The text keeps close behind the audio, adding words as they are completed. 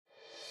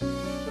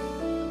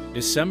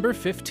December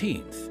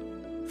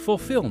 15th,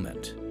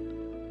 Fulfillment.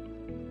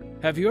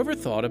 Have you ever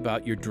thought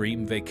about your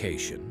dream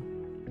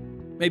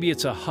vacation? Maybe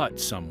it's a hut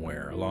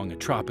somewhere along a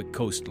tropic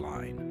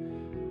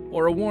coastline,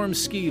 or a warm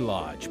ski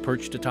lodge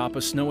perched atop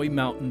a snowy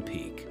mountain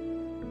peak.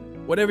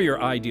 Whatever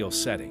your ideal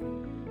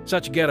setting,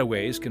 such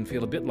getaways can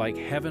feel a bit like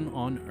heaven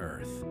on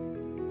earth.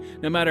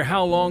 No matter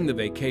how long the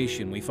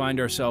vacation, we find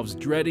ourselves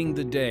dreading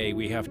the day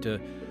we have to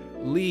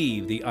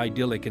leave the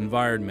idyllic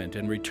environment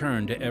and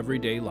return to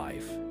everyday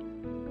life.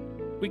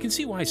 We can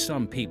see why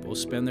some people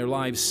spend their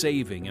lives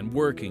saving and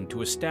working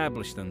to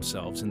establish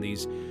themselves in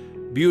these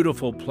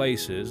beautiful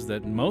places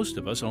that most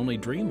of us only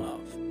dream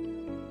of.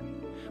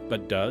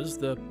 But does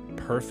the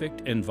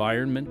perfect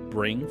environment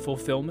bring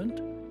fulfillment?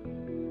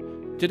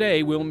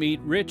 Today we'll meet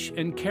Rich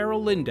and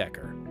Carol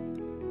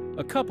Lindecker,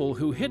 a couple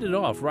who hit it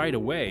off right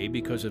away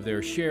because of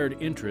their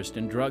shared interest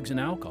in drugs and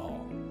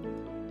alcohol.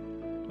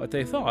 But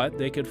they thought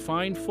they could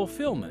find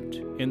fulfillment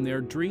in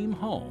their dream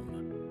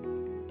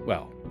home.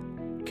 Well,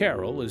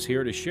 Carol is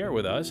here to share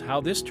with us how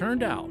this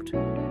turned out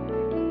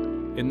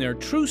in their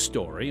true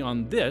story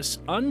on this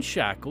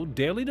Unshackled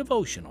Daily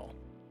Devotional.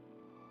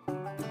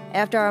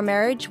 After our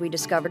marriage, we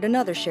discovered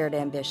another shared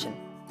ambition.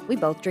 We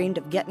both dreamed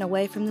of getting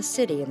away from the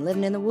city and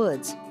living in the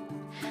woods.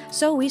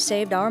 So we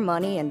saved our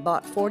money and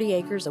bought 40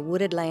 acres of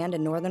wooded land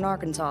in northern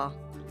Arkansas.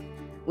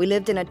 We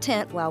lived in a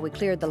tent while we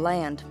cleared the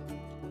land.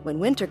 When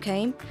winter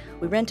came,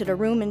 we rented a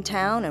room in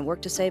town and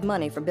worked to save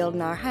money for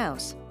building our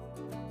house.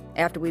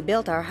 After we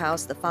built our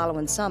house the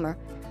following summer,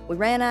 we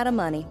ran out of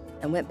money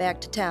and went back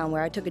to town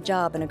where I took a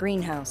job in a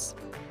greenhouse.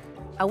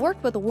 I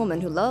worked with a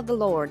woman who loved the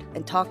Lord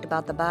and talked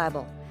about the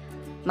Bible.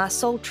 My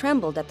soul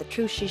trembled at the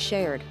truth she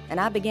shared, and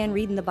I began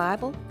reading the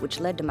Bible, which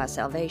led to my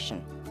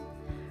salvation.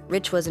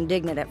 Rich was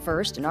indignant at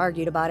first and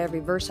argued about every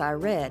verse I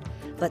read,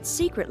 but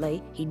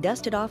secretly he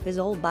dusted off his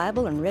old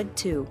Bible and read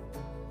too.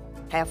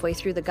 Halfway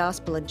through the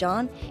Gospel of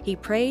John, he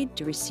prayed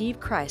to receive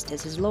Christ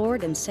as his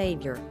Lord and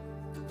Savior.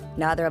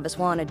 Neither of us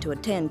wanted to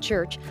attend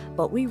church,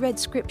 but we read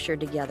Scripture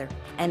together,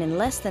 and in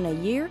less than a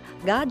year,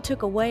 God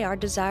took away our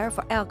desire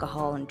for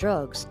alcohol and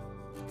drugs.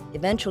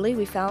 Eventually,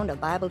 we found a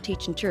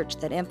Bible-teaching church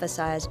that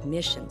emphasized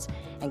missions,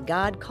 and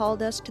God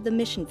called us to the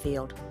mission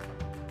field.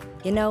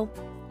 You know,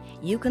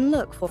 you can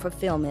look for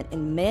fulfillment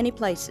in many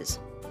places,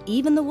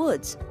 even the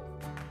woods,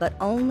 but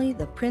only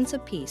the Prince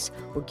of Peace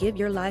will give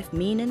your life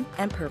meaning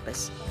and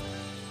purpose.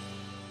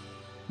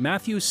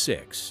 Matthew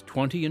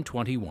 6:20 and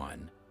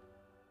 21.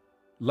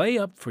 Lay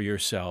up for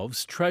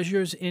yourselves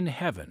treasures in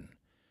heaven,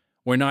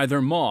 where neither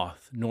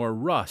moth nor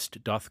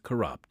rust doth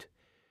corrupt,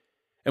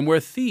 and where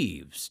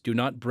thieves do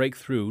not break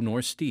through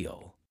nor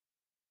steal.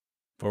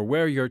 For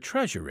where your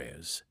treasure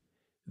is,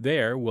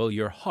 there will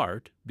your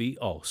heart be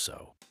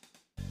also.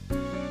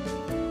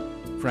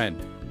 Friend,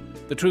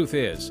 the truth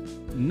is,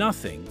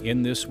 nothing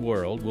in this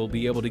world will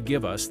be able to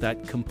give us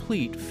that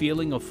complete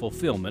feeling of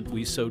fulfillment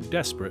we so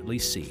desperately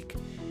seek,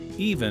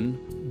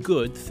 even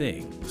good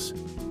things.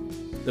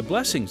 The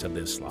blessings of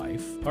this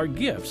life are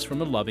gifts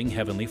from a loving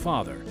Heavenly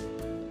Father,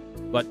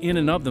 but in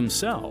and of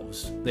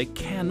themselves, they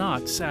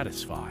cannot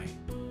satisfy.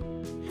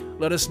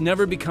 Let us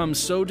never become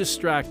so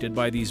distracted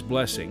by these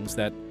blessings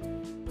that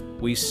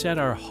we set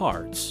our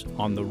hearts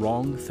on the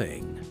wrong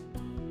thing.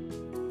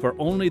 For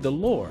only the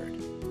Lord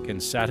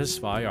can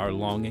satisfy our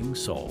longing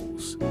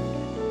souls.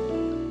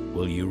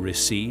 Will you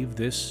receive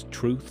this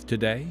truth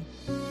today?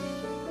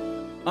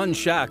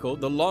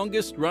 Unshackled, the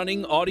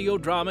longest-running audio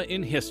drama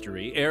in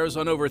history, airs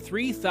on over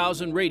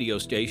 3,000 radio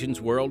stations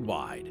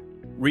worldwide.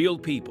 Real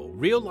people,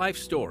 real-life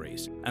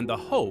stories, and the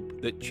hope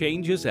that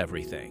changes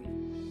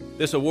everything.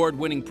 This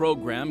award-winning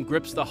program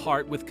grips the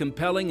heart with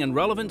compelling and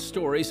relevant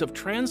stories of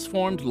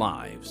transformed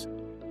lives.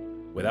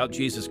 Without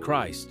Jesus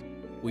Christ,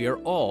 we are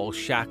all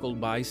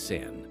shackled by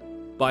sin,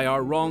 by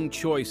our wrong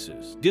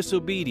choices,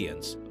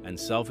 disobedience, and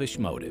selfish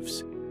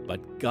motives.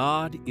 But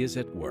God is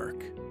at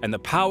work, and the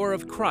power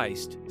of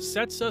Christ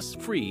sets us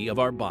free of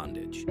our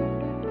bondage.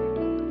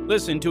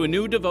 Listen to a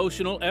new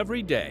devotional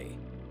every day,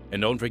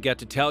 and don't forget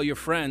to tell your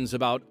friends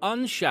about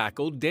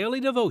Unshackled Daily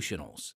Devotionals.